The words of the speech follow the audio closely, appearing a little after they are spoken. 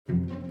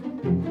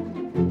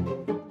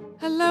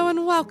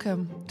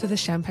welcome to the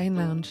Champagne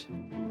Lounge.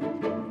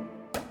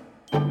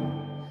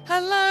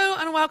 Hello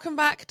and welcome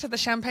back to the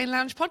Champagne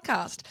Lounge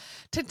podcast.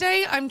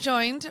 Today I'm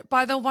joined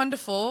by the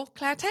wonderful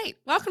Claire Tait.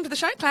 Welcome to the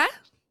show, Claire.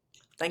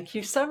 Thank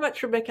you so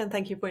much, Rebecca, and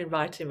thank you for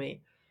inviting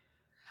me.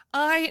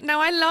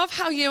 I love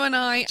how you and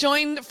I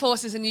joined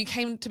forces and you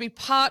came to be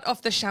part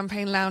of the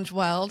Champagne Lounge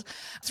world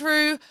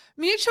through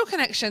mutual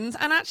connections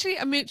and actually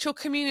a mutual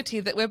community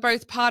that we're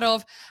both part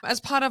of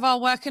as part of our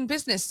work and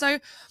business. So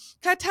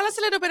Claire, tell us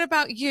a little bit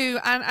about you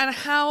and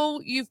how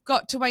you've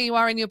got to where you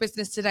are in your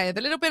business today, a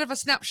little bit of a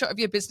snapshot of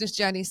your business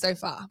journey so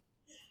far.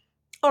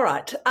 All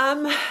right.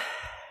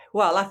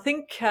 Well, I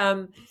think,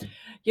 I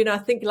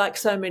think like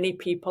so many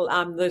people,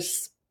 I'm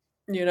this,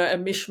 a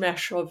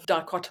mishmash of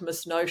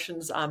dichotomous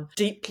notions. I'm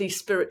deeply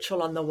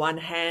spiritual on the one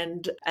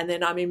hand, and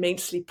then I'm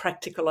immensely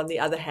practical on the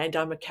other hand.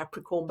 I'm a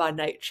Capricorn by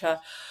nature,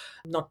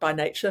 not by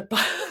nature,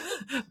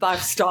 by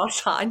star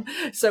sign.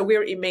 So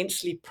we're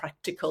immensely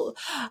practical.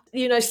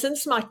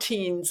 Since my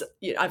teens,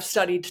 I've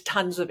studied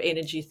tons of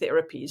energy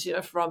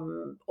therapies,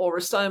 from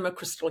aurosoma,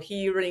 crystal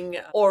healing,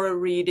 aura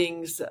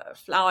readings,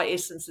 flower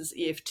essences,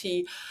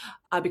 EFT.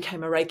 I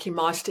became a Reiki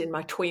Master in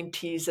my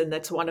 20s, and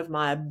that's one of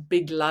my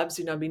big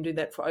loves. I've been doing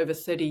that for over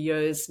 30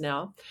 years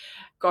now.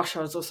 Gosh,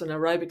 I was also an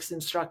aerobics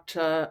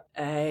instructor,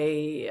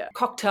 a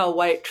cocktail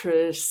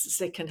waitress,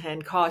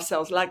 secondhand car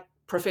sales, like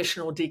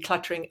professional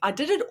decluttering. I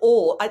did it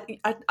all.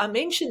 I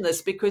mention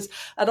this because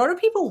a lot of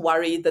people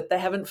worry that they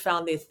haven't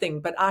found their thing,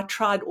 but I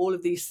tried all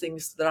of these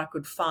things so that I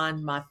could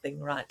find my thing,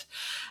 right?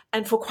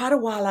 And for quite a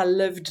while, I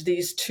lived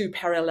these two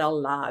parallel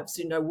lives,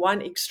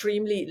 one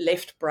extremely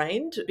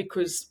left-brained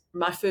because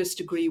my first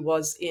degree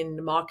was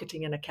in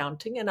marketing and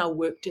accounting, and I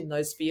worked in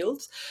those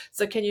fields.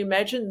 So can you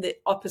imagine the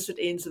opposite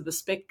ends of the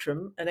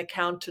spectrum, an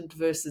accountant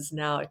versus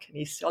now a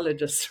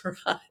kinesiologist,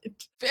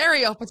 right?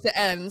 Very opposite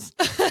ends.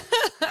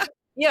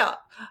 Yeah,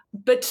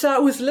 but I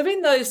was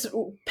living those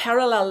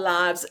parallel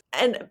lives,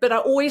 but I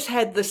always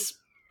had this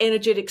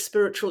energetic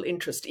spiritual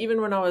interest, even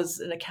when I was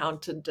an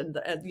accountant and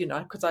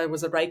because I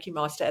was a Reiki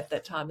Master at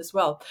that time as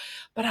well.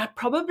 But I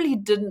probably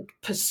didn't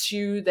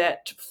pursue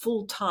that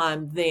full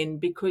time then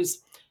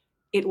because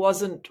it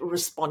wasn't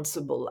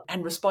responsible.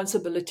 And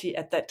responsibility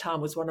at that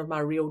time was one of my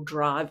real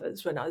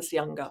drivers when I was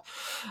younger.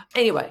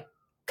 Anyway,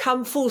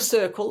 come full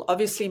circle,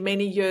 obviously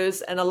many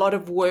years and a lot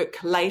of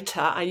work later,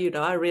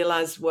 I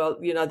realized,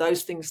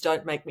 those things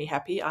don't make me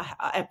happy. I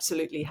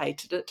absolutely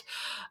hated it.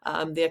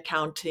 The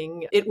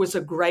accounting, it was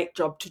a great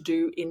job to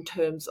do in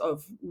terms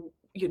of,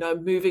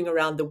 moving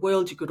around the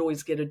world. You could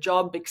always get a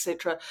job,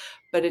 etc.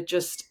 But it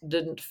just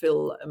didn't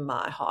fill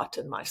my heart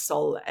and my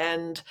soul.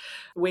 And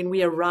when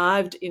we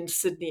arrived in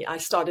Sydney, I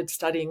started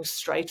studying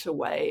straight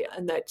away.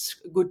 And that's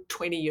a good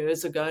 20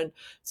 years ago. And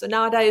so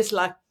nowadays,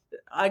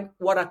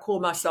 what I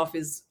call myself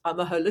is I'm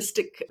a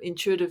holistic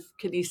intuitive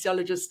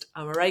kinesiologist.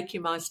 I'm a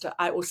Reiki Master.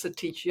 I also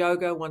teach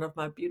yoga, one of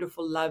my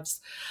beautiful loves.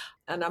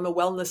 And I'm a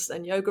wellness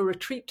and yoga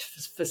retreat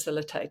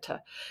facilitator.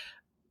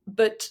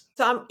 But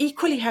so I'm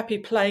equally happy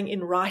playing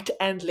in right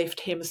and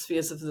left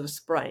hemispheres of this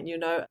brain,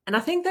 and I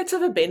think that's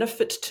of a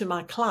benefit to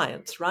my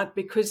clients, right?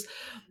 Because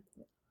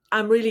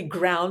I'm really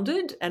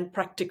grounded and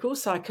practical,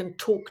 so I can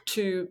talk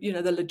to,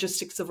 the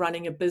logistics of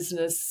running a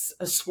business,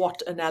 a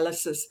SWOT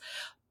analysis,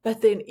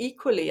 but then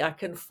equally I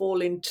can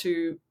fall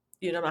into,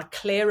 my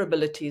Claire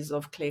abilities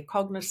of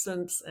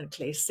claircognizance and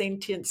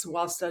clairsentience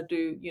whilst I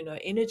do,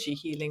 energy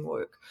healing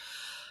work.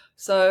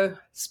 So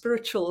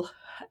spiritual,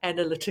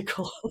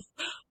 analytical,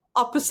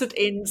 opposite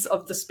ends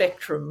of the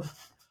spectrum.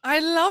 I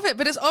love it,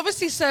 but it's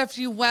obviously served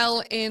you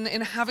well in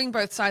having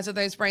both sides of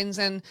those brains.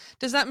 And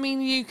does that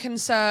mean you can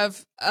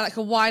serve like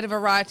a wider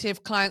variety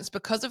of clients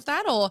because of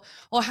that,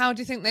 or how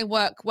do you think they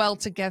work well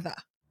together?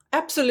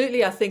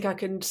 Absolutely, I think I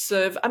can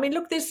serve. I mean,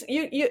 look, this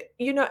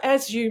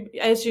as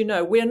you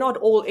know, we're not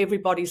all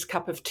everybody's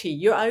cup of tea.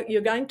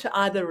 You're going to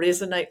either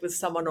resonate with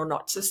someone or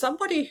not. So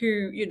somebody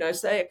who,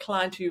 say a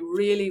client who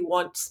really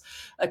wants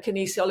a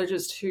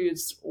kinesiologist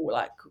who's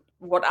like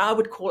what I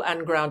would call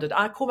ungrounded.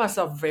 I call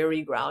myself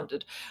very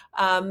grounded,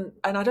 and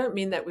I don't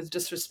mean that with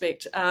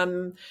disrespect.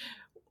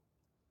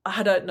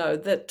 I don't know,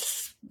 that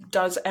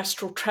does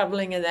astral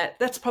traveling and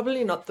that's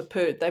probably not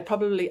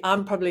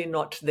I'm probably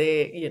not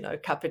their,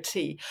 cup of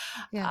tea.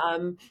 Yeah.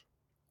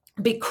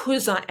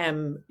 Because I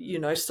am,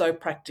 so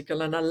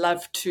practical and I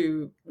love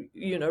to,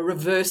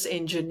 reverse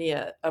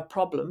engineer a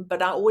problem,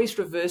 but I always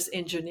reverse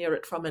engineer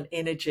it from an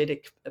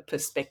energetic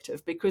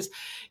perspective because,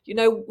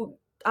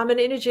 I'm an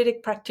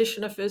energetic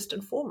practitioner first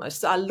and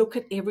foremost. So I look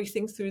at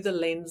everything through the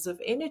lens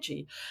of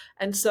energy.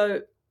 And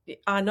so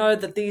I know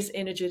that these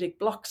energetic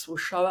blocks will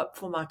show up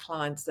for my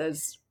clients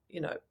as,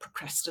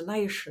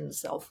 procrastination,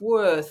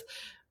 self-worth,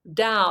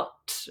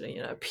 doubt,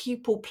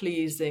 people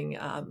pleasing.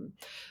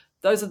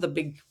 Those are the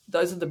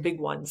big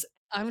ones.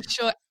 I'm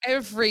sure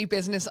every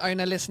business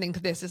owner listening to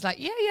this is like,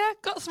 yeah,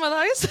 got some of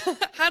those,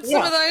 had some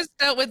Yeah. of those,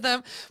 dealt with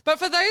them. But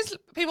for those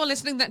people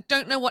listening that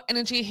don't know what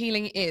energy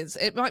healing is,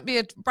 it might be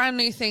a brand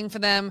new thing for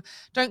them,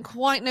 don't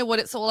quite know what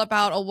it's all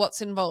about or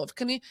what's involved.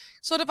 Can you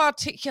sort of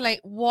articulate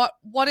what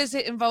is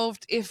it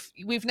involved if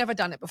we've never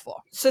done it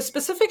before? So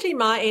specifically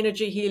my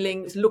energy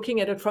healing is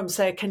looking at it from,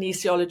 say, a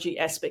kinesiology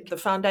aspect. The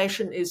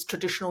foundation is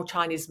traditional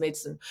Chinese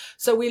medicine.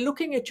 So we're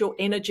looking at your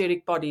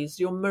energetic bodies,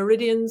 your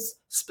meridians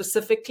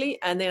specifically,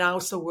 and then I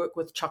also work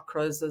with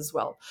chakras as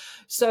well.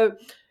 So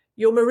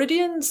your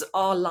meridians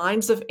are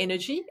lines of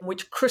energy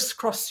which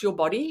crisscross your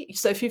body.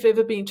 So if you've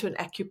ever been to an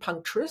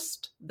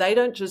acupuncturist, they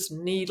don't just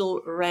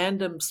needle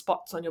random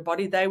spots on your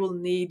body. They will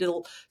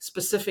needle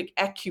specific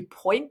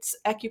acupoints.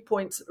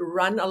 Acupoints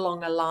run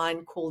along a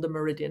line called a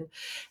meridian.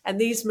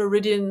 And these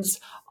meridians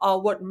are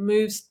what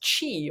moves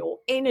chi or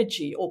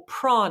energy or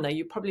prana.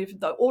 You probably,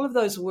 all of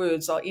those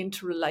words are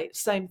interrelate,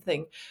 same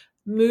thing.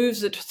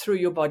 Moves it through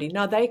your body.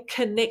 Now they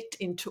connect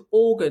into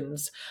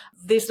organs.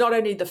 There's not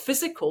only the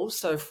physical,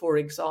 so for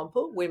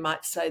example, we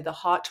might say the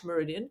heart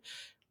meridian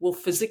will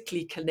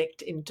physically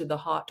connect into the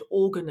heart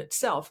organ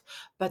itself,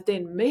 but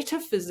then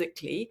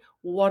metaphysically,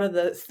 what are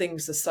the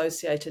things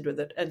associated with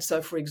it? And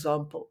so, for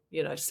example,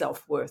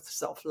 self-worth,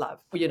 self-love.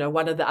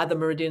 One of the other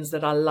meridians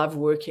that I love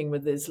working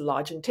with is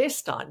large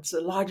intestine. So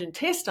large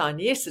intestine,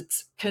 yes, it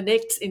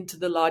connects into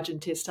the large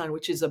intestine,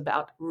 which is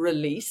about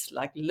release,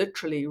 like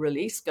literally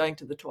release, going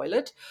to the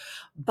toilet.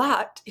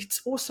 But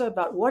it's also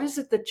about what is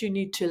it that you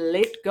need to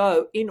let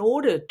go in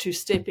order to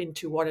step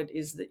into what it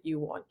is that you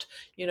want,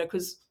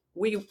 because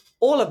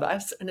all of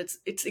us, and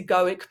it's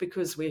egoic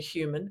because we're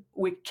human,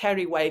 we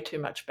carry way too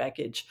much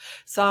baggage.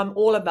 So I'm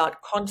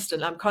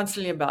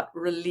constantly about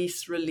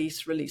release.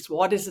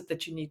 What is it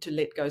that you need to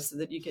let go so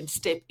that you can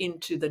step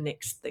into the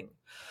next thing?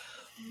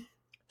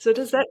 So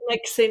does that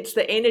make sense?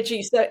 The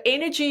energy. So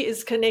energy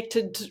is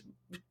connected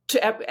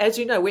to, as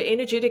you know, we're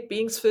energetic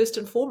beings first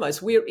and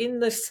foremost. We're in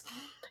this,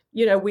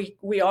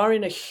 we are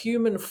in a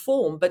human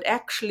form, but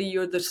actually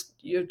you're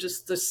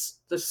just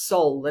the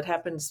soul that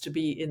happens to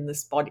be in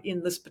this body,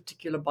 in this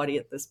particular body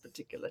at this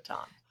particular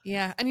time.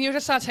 Yeah, and you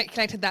just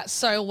articulated that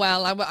so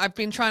well. I've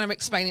been trying to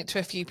explain it to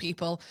a few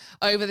people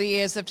over the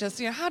years of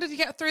just, how did you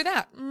get through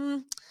that?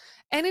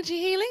 Energy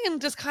healing, and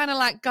just kind of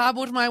like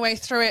garbled my way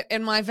through it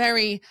in my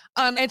very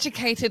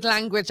uneducated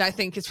language, I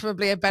think is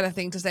probably a better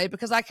thing to say,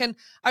 because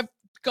I've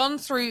gone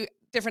through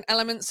different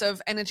elements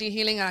of energy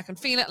healing and I can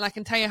feel it and I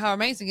can tell you how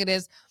amazing it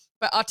is,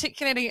 but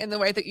articulating it in the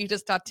way that you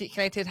just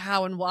articulated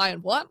how and why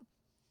and what,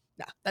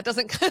 no, that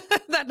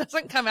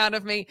doesn't come out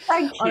of me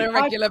on a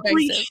regular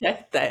basis. I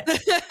appreciate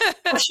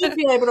that. I should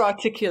be able to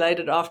articulate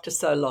it after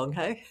so long,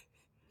 hey?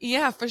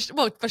 Yeah, for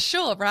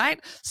sure, right?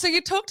 So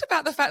you talked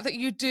about the fact that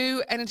you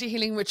do energy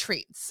healing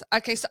retreats.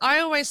 Okay, so I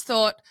always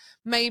thought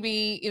I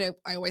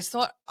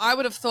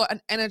would have thought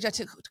an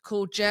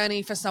energetical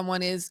journey for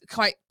someone is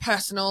quite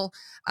personal.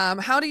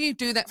 How do you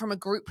do that from a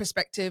group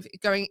perspective,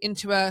 going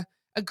into a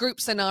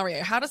group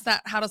scenario? How does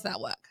that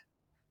work?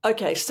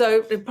 Okay,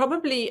 so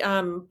probably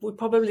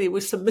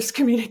was some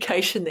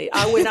miscommunication there.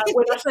 When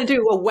I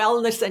do a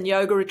wellness and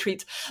yoga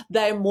retreats,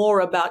 they're more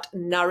about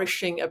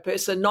nourishing a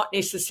person, not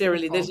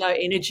necessarily. There's no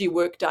energy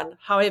work done.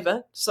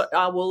 However, so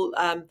I will.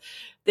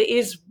 There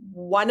is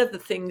one of the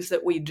things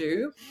that we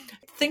do.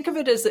 Think of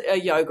it as a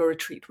yoga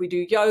retreat. We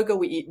do yoga.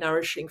 We eat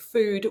nourishing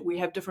food. We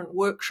have different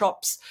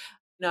workshops.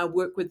 I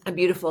work with a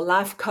beautiful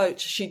life coach.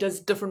 She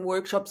does different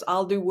workshops.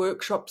 I'll do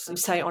workshops,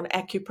 say, on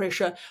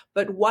acupressure.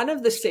 But one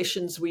of the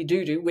sessions we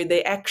do where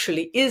there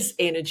actually is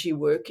energy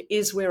work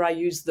is where I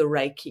use the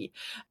Reiki.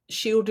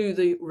 She'll do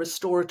the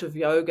restorative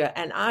yoga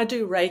and I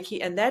do Reiki,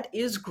 and that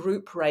is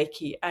group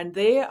Reiki. And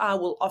there I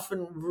will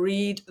often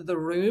read the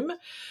room.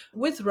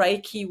 With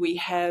Reiki, we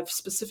have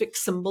specific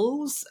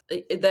symbols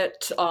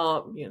that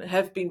are,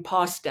 have been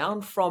passed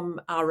down from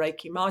our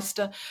Reiki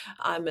Master.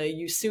 I'm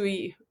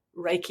a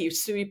Reiki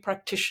Usui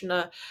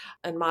practitioner,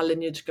 and my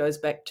lineage goes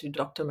back to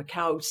Dr.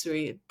 Mikao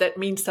Usui. That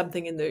means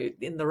something in the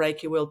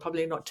Reiki world,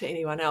 probably not to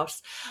anyone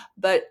else.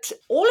 But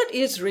all it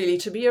is really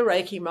to be a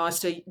Reiki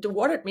master,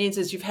 what it means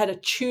is you've had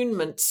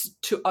attunements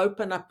to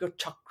open up your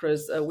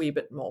chakras a wee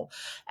bit more.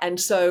 And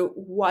so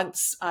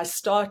once I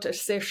start a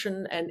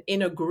session, and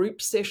in a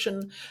group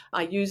session,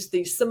 I use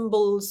these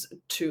symbols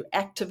to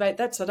activate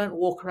that. So I don't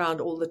walk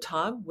around all the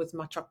time with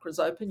my chakras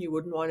open. You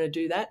wouldn't want to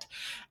do that.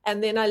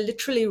 And then I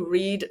literally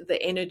read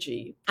the energy.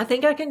 I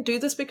think I can do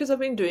this because I've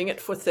been doing it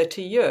for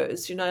 30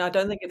 years. I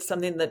don't think it's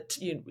something that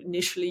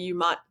initially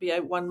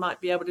one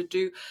might be able to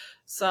do.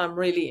 So I'm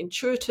really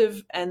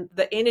intuitive, and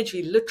the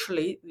energy,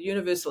 literally, the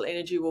universal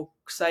energy will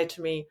say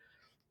to me,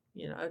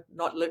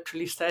 not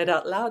literally say it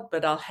out loud,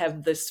 but I'll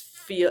have this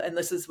feel, and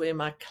this is where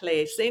my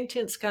Claire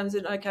sentence comes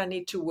in. Okay, I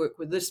need to work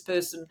with this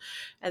person,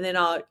 and then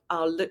I'll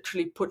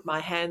literally put my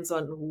hands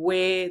on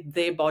where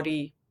their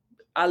body.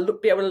 I'll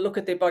be able to look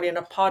at their body, and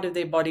a part of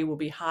their body will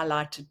be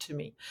highlighted to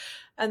me.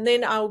 And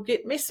then I'll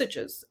get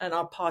messages, and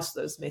I'll pass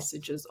those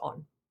messages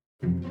on.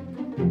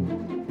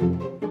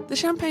 The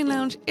Champagne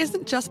Lounge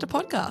isn't just a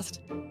podcast.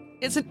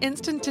 It's an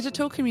instant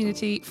digital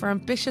community for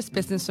ambitious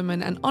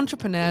businesswomen and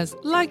entrepreneurs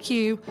like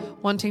you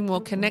wanting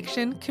more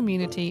connection,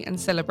 community, and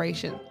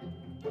celebration.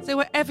 So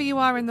wherever you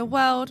are in the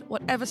world,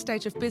 whatever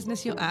stage of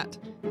business you're at,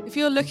 if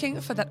you're looking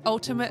for that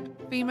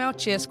ultimate female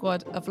cheer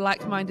squad of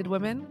like-minded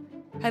women,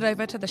 head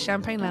over to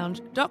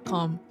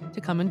thechampagnelounge.com to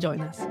come and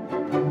join us.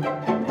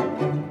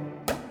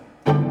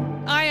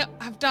 I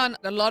have done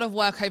a lot of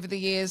work over the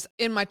years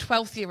in my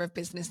 12th year of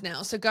business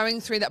now. So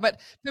going through that, but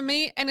for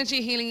me,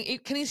 energy healing,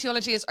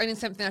 kinesiology is only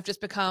something I've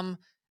just become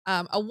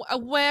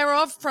aware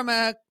of from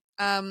a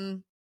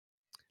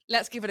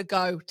let's give it a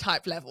go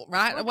type level,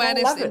 right? Okay,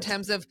 Awareness in it.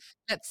 terms of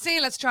let's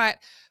see, let's try it.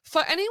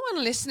 For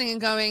anyone listening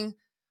and going,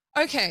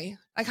 okay,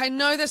 like I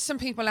know there's some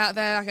people out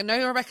there, like I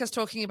know Rebecca's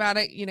talking about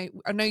it, you know,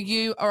 I know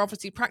you are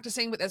obviously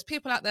practicing, but there's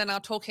people out there now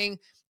talking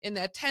in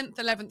their 10th,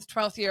 11th,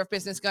 12th year of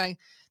business going,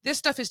 this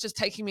stuff is just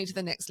taking me to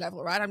the next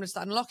level, right? I'm just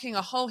unlocking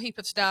a whole heap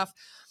of stuff.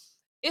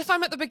 If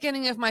I'm at the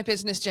beginning of my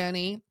business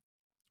journey,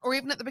 or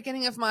even at the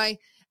beginning of my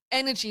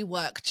energy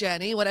work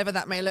journey, whatever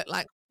that may look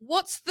like,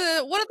 what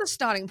are the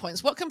starting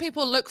points? What can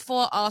people look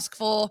for, ask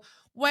for?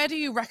 Where do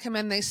you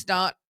recommend they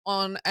start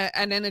on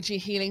an energy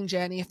healing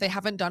journey if they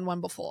haven't done one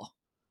before?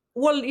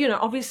 Well,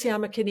 obviously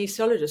I'm a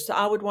kinesiologist, so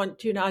I would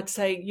want, I'd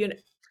say,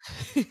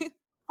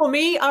 for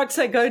me, I'd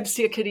say go and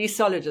see a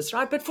kinesiologist,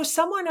 right? But for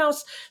someone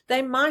else,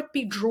 they might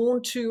be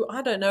drawn to,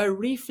 I don't know,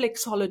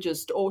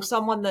 reflexologist or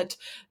someone that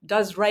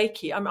does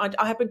Reiki.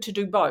 I happen to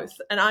do both,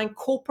 and I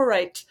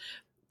incorporate.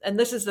 And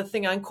this is the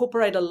thing, I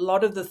incorporate a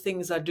lot of the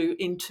things I do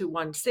into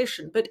one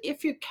session. But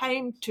if you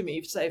came to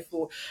me, say,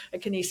 for a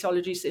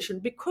kinesiology session,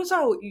 because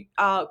our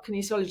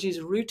kinesiology is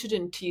rooted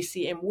in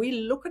TCM, we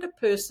look at a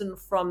person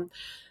from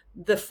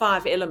the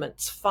 5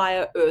 elements: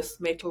 fire,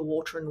 earth, metal,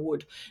 water, and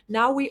wood.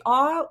 Now we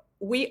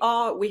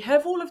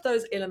have all of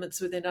those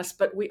elements within us,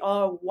 but we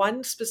are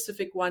one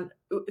specific one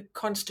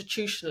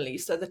constitutionally.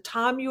 So the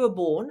time you were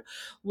born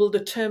will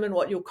determine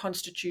what your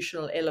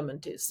constitutional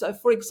element is. So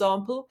for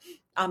example,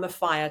 I'm a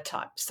fire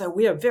type. So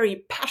we are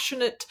very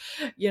passionate,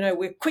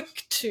 we're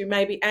quick to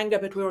maybe anger,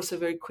 but we're also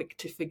very quick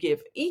to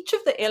forgive. Each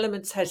of the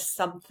elements has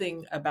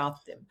something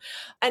about them.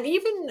 And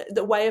even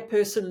the way a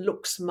person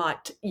looks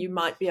you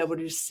might be able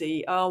to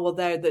see, oh, well,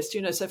 they're this,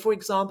 So for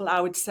example, I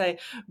would say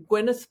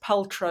Gwyneth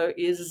Paltrow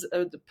is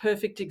the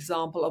perfect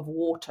example of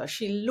water.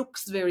 She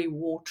looks very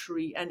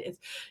watery and,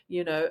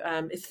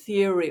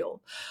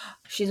 ethereal.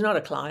 She's not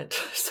a client,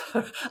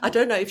 so I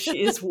don't know if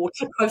she is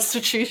water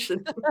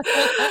constitution.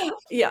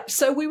 Yeah,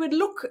 so we would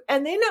look,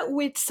 and then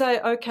we'd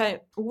say, okay,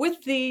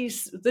 with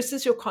these, this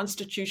is your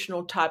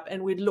constitutional type,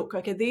 and we'd look,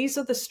 okay, these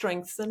are the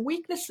strengths and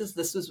weaknesses.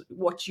 This is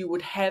what you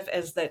would have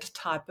as that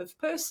type of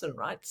person,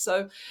 right?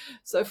 So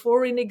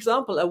for an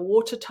example, a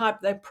water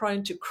type, they're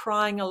prone to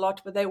crying a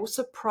lot, but they're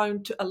also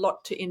prone to a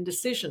lot to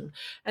indecision.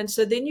 And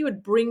so then you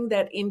would bring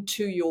that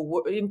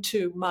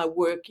into my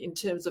work in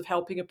terms of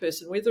helping a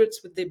person, whether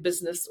it's with their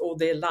business or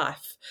their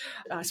life.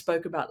 I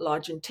spoke about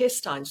large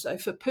intestine. So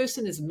if a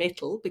person is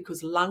metal,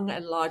 because lung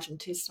and large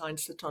intestine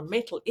sit on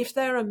metal, if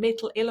they're a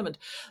metal element,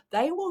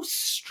 they will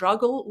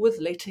struggle with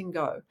letting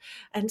go.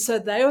 And so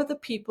they are the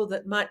people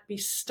that might be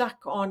stuck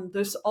on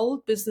this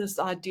old business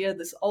idea,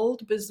 this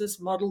old business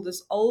model,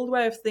 this old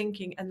way of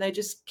thinking, and they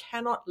just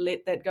cannot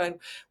let that go. And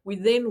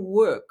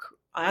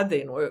I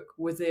then work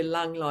with their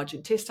lung, large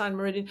intestine,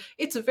 meridian.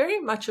 It's very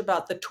much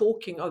about the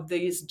talking of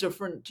these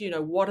different,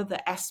 what are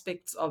the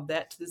aspects of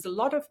that? There's a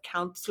lot of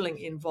counseling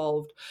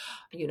involved,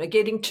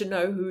 getting to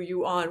know who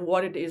you are and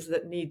what it is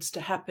that needs to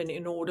happen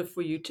in order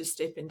for you to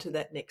step into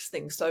that next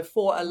thing. So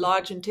for a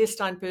large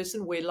intestine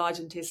person, where large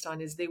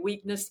intestine is their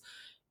weakness,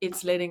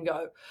 it's letting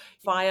go.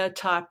 Fire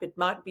type, it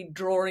might be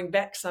drawing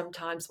back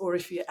sometimes, or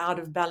if you're out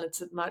of balance,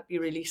 it might be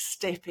really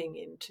stepping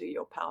into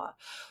your power.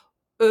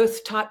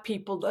 Earth type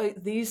people,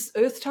 these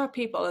earth type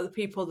people are the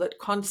people that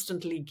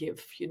constantly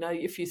give.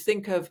 If you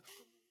think of,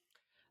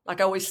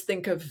 like I always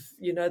think of,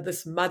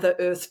 this Mother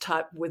Earth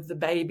type with the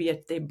baby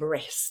at their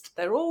breast.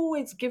 They're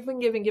always giving,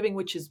 giving, giving,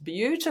 which is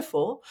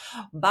beautiful,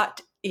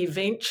 but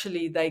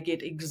eventually they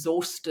get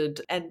exhausted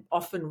and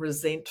often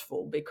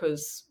resentful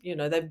because,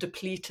 they've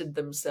depleted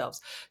themselves.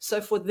 So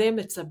for them,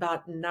 it's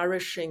about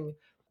nourishing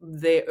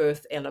their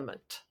earth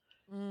element.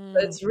 So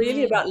it's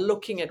really about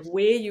looking at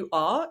where you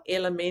are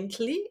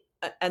elementally,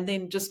 and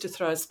then just to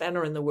throw a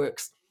spanner in the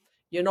works.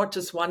 You're not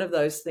just one of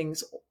those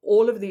things,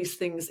 all of these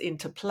things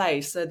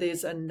interplay. So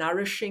there's a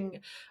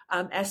nourishing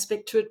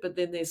aspect to it, but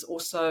then there's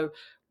also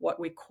what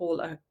we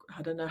call I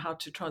don't know how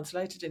to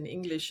translate it in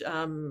English,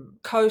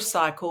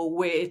 co-cycle,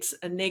 where it's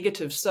a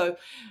negative. So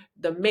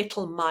the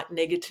metal might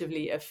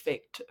negatively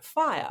affect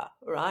fire,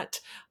 right?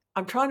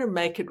 I'm trying to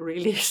make it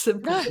really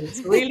simple, but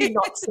it's really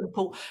not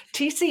simple.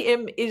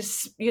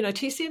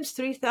 TCM's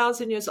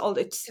 3,000 years old.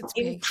 It's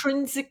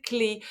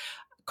intrinsically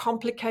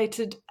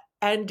complicated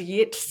and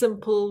yet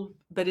simple,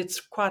 but it's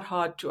quite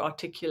hard to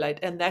articulate.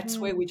 And that's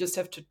where we just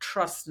have to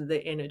trust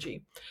the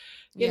energy.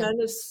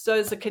 So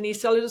as a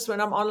kinesiologist, when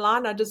I'm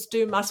online, I just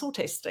do muscle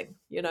testing,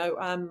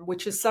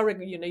 which is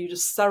surrogate, you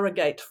just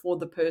surrogate for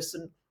the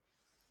person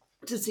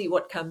to see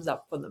what comes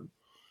up for them.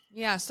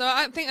 Yeah. So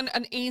I think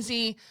an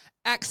easy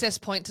access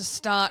point to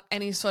start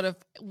any sort of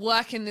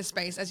work in this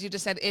space, as you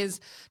just said, is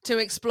to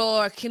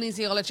explore a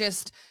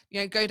kinesiologist,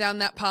 go down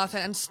that path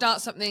and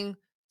start something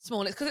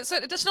small. It's because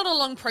it's just not a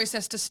long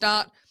process to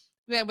start,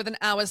 with an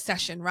hour's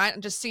session, right?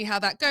 And just see how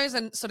that goes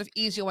and sort of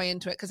ease your way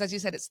into it. Because as you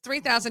said, it's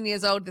 3,000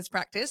 years old, this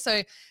practice. So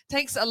it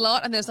takes a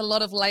lot and there's a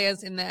lot of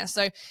layers in there.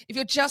 So if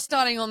you're just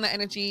starting on the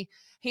energy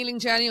healing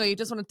journey, or you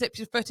just want to dip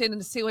your foot in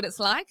and see what it's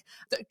like,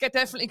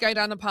 definitely go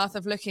down the path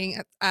of looking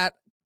at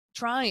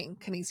trying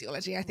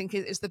kinesiology, I think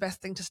is the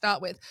best thing to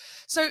start with.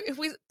 So if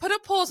we put a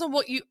pause on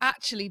what you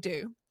actually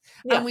do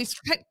Yeah. and we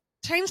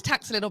change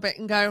tacks a little bit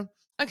and go,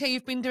 okay,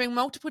 you've been doing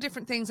multiple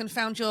different things and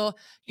found your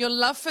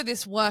love for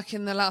this work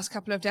in the last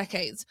couple of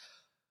decades.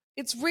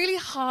 It's really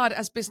hard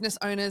as business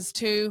owners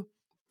to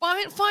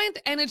find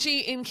energy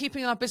in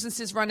keeping our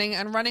businesses running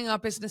and running our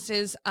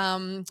businesses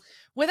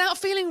without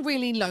feeling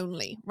really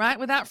lonely, right?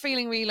 Without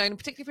feeling really lonely,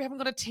 particularly if we haven't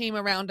got a team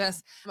around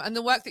us and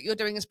the work that you're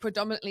doing is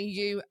predominantly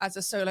you as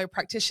a solo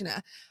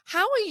practitioner.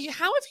 How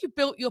have you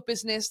built your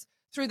business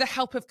through the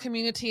help of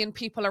community and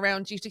people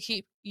around you to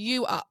keep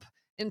you up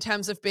in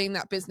terms of being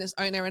that business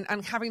owner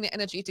and having the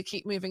energy to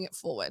keep moving it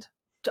forward?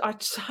 I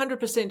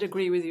 100%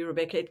 agree with you,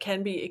 Rebecca. It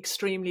can be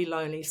extremely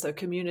lonely, so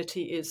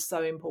community is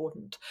so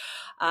important.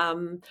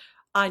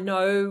 I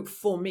know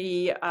for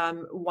me,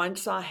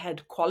 once I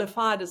had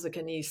qualified as a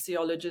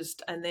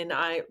kinesiologist, and then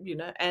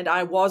and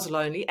I was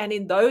lonely. And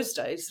in those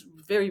days,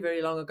 very,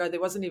 very long ago,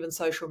 there wasn't even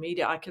social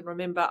media. I can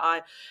remember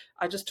I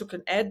just took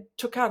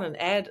out an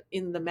ad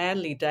in the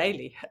Manly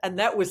Daily, and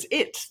that was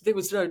it. There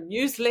was no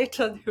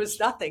newsletter, there was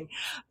nothing.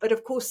 But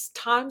of course,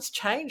 times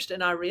changed,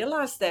 and I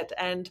realized that.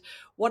 And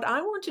what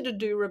I wanted to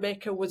do,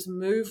 Rebecca, was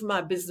move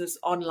my business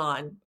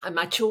online. And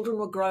my children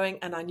were growing,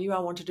 and I knew I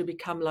wanted to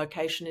become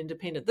location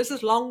independent. This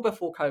is long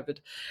before COVID.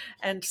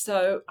 And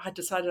so I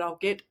decided I'll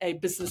get a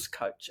business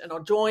coach and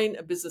I'll join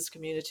a business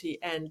community.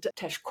 And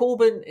Tash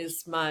Corbin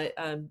is my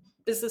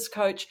business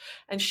coach,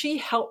 and she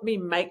helped me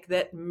make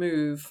that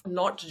move,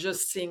 not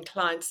just seeing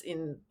clients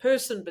in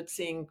person, but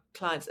seeing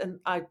clients. And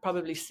I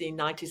probably see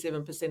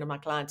 97% of my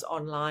clients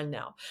online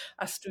now.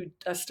 I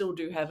still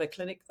do have a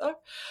clinic though,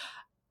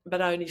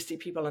 but I only see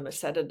people on a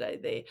Saturday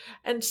there.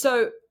 And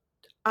so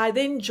I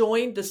then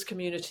joined this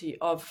community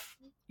of,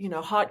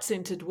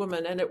 heart-centered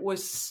women, and it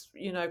was,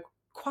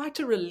 quite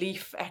a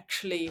relief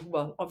actually.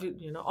 Well,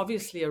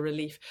 obviously a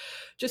relief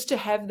just to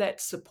have that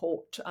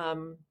support,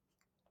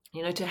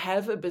 to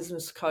have a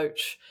business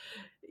coach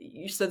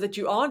so that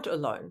you aren't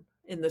alone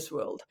in this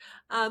world.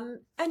 And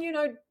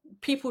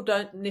people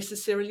don't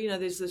necessarily,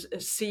 there's a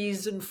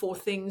season for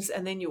things,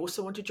 and then you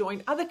also want to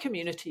join other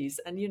communities.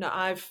 And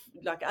I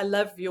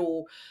love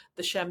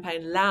the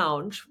Champagne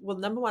Lounge. Well,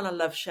 number one, I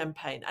love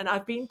champagne, and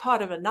I've been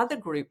part of another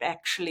group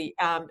actually.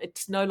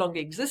 It's no longer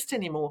exists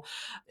anymore,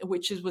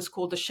 which was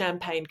called the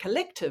Champagne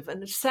Collective,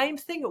 and the same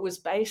thing. It was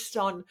based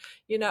on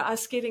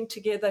us getting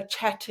together,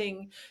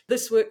 chatting.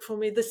 This worked for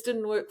me, this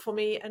didn't work for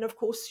me, and of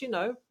course,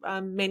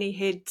 many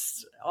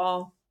heads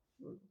are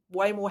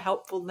way more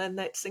helpful than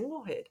that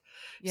single head.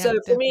 Yeah, So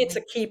for me, it's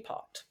definitely. a key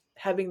part,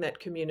 having that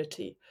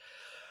community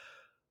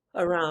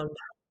around.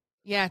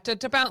 Yeah,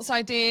 to bounce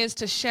ideas,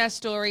 to share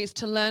stories,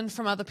 to learn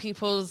from other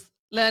people's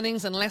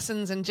learnings and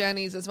lessons and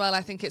journeys as well.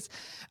 I think it's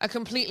a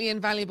completely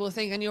invaluable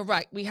thing. And you're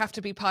right, we have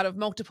to be part of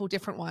multiple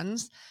different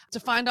ones to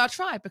find our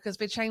tribe, because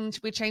we're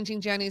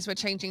changing journeys, we're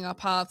changing our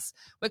paths,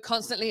 we're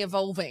constantly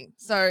evolving.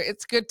 So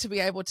it's good to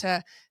be able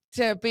to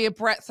be a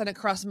breadth and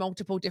across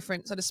multiple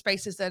different sort of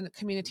spaces and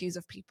communities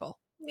of people.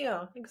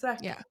 Yeah,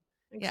 exactly. Yeah.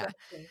 Yeah.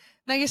 Exactly.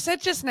 Now, you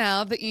said just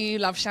now that you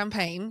love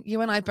champagne.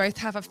 You and I both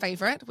have a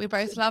favorite. We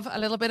both love a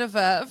little bit of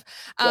verve.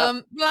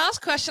 Yeah.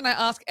 Last question I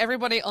ask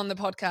everybody on the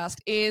podcast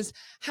is,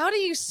 how do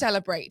you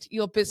celebrate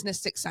your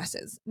business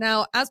successes?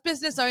 Now, as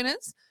business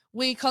owners,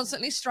 we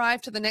constantly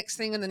strive to the next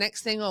thing and the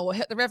next thing, or we'll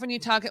hit the revenue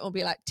target. We'll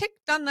be like, tick,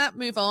 done that,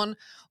 move on.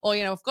 Or,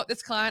 I've got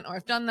this client, or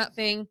I've done that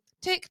thing,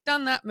 tick,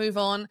 done that, move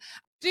on.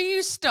 Do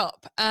you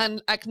stop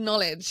and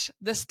acknowledge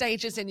the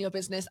stages in your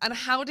business? And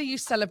how do you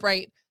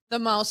celebrate the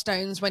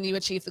milestones when you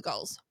achieve the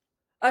goals?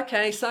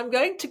 Okay, so I'm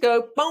going to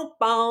go, boom,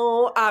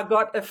 boom. I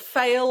got a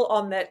fail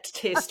on that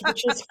test,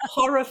 which is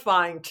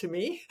horrifying to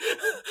me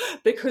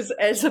because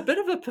as a bit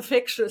of a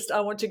perfectionist, I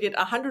want to get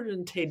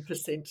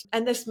 110%.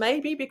 And this may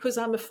be because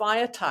I'm a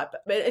fire type,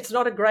 but it's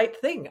not a great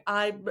thing.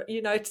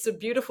 It's a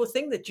beautiful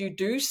thing that you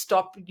do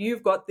stop.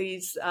 You've got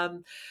these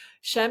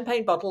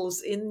champagne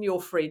bottles in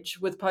your fridge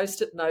with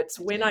post-it notes.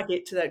 When I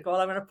get to that goal,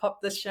 I'm going to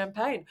pop this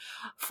champagne.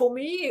 For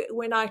me,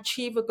 when I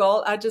achieve a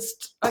goal,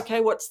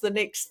 okay, what's the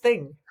next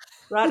thing?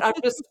 Right, I'm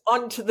just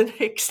on to the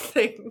next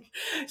thing.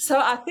 So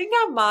I think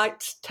I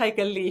might take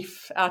a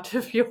leaf out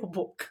of your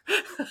book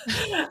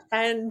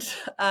and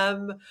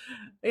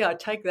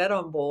take that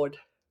on board.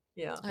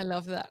 Yeah. I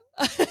love that.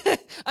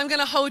 I'm going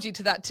to hold you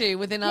to that too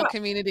within our Yeah.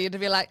 community, to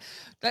be like,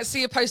 let's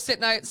see your post-it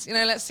notes,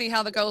 let's see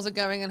how the goals are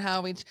going and how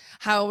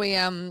are we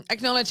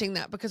acknowledging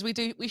that, because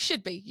you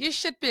should be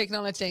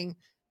acknowledging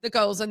the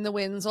goals and the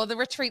wins, or the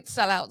retreat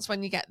sellouts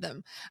when you get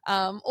them.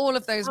 All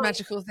of those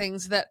magical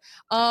things that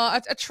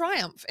are a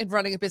triumph in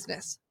running a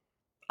business.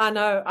 I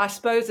know. I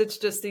suppose it's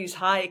just these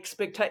high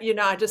expectations.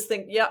 I just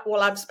think, yeah,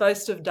 well, I'm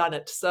supposed to have done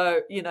it.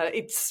 So,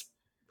 it's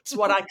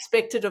what I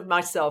expected of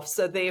myself.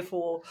 So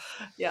therefore,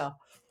 yeah.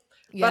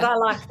 But I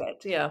like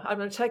that. Yeah. I'm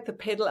going to take the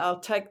pedal. I'll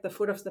take the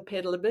foot off the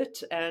pedal a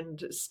bit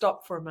and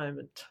stop for a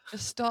moment.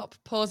 Just stop,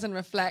 pause and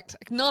reflect.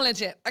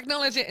 Acknowledge it,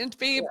 and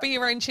be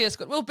your own cheer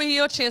squad. We'll be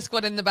your cheer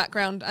squad in the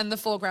background and the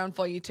foreground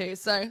for you too.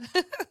 So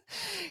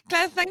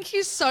Claire, thank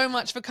you so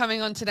much for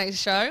coming on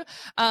today's show.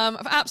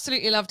 I've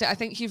absolutely loved it. I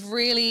think you've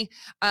really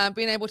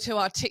been able to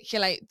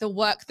articulate the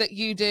work that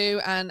you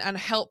do and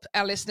help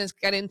our listeners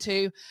get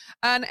into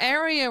an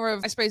area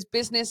of, I suppose,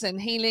 business and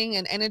healing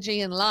and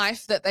energy and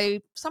life that they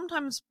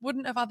sometimes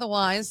wouldn't have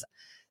otherwise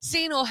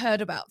seen or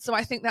heard about. So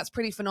I think that's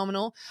pretty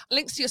phenomenal.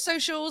 Links to your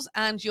socials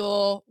and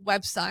your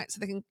website so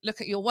they can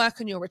look at your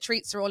work and your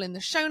retreats are all in the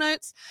show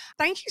notes.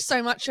 Thank you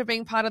so much for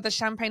being part of the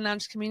Champagne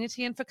Lounge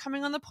community and for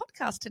coming on the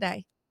podcast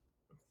today.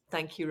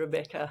 Thank you,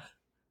 Rebecca.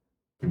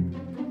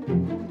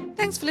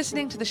 Thanks for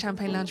listening to the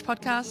Champagne Lounge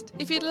podcast.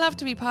 If you'd love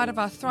to be part of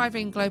our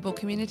thriving global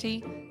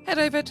community, head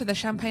over to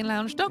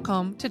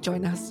thechampagnelounge.com to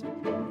join us.